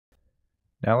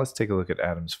Now let's take a look at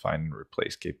Atom's find and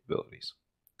replace capabilities.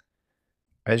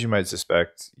 As you might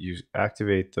suspect, you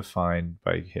activate the find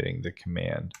by hitting the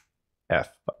Command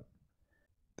F button.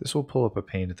 This will pull up a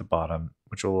pane at the bottom,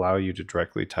 which will allow you to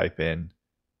directly type in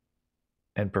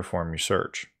and perform your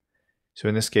search. So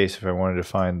in this case, if I wanted to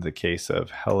find the case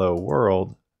of hello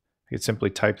world, I could simply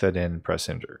type that in and press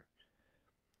enter.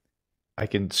 I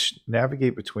can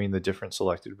navigate between the different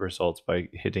selected results by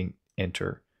hitting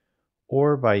enter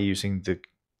or by using the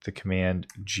command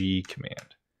G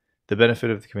command. The benefit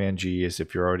of the command G is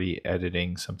if you're already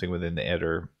editing something within the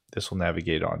editor, this will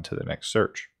navigate on to the next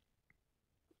search.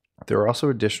 There are also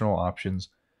additional options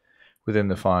within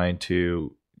the find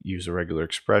to use a regular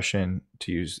expression,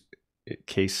 to use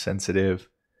case sensitive,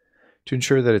 to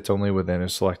ensure that it's only within a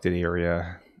selected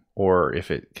area, or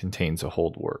if it contains a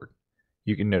hold word.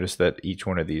 You can notice that each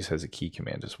one of these has a key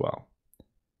command as well.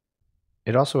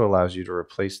 It also allows you to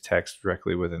replace text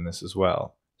directly within this as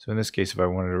well. So in this case, if I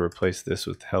wanted to replace this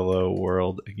with hello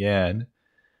world again,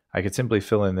 I could simply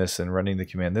fill in this, and running the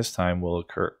command this time will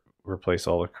replace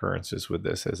all occurrences with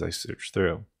this as I search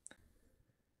through.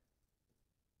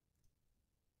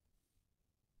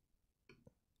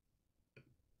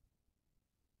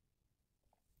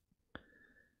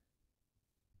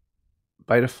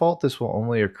 By default, this will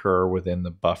only occur within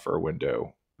the buffer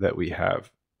window that we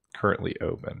have currently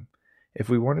open. If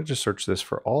we wanted to search this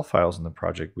for all files in the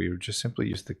project, we would just simply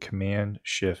use the Command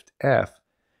Shift F,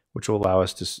 which will allow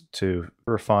us to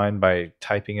refine by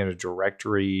typing in a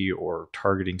directory or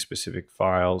targeting specific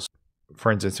files. For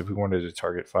instance, if we wanted to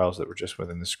target files that were just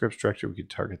within the scripts directory, we could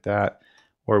target that,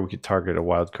 or we could target a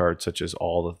wildcard such as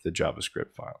all of the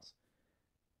JavaScript files.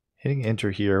 Hitting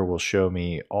enter here will show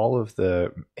me all of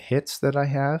the hits that I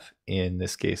have. In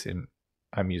this case,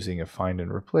 I'm using a find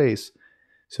and replace.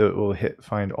 So it will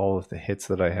find all of the hits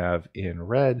that I have in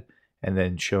red, and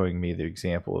then showing me the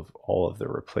example of all of the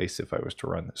replace if I was to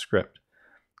run the script.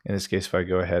 In this case, if I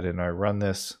go ahead and I run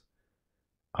this,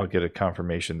 I'll get a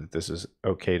confirmation that this is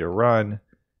okay to run,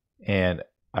 and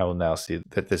I will now see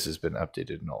that this has been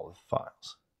updated in all of the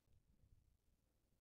files.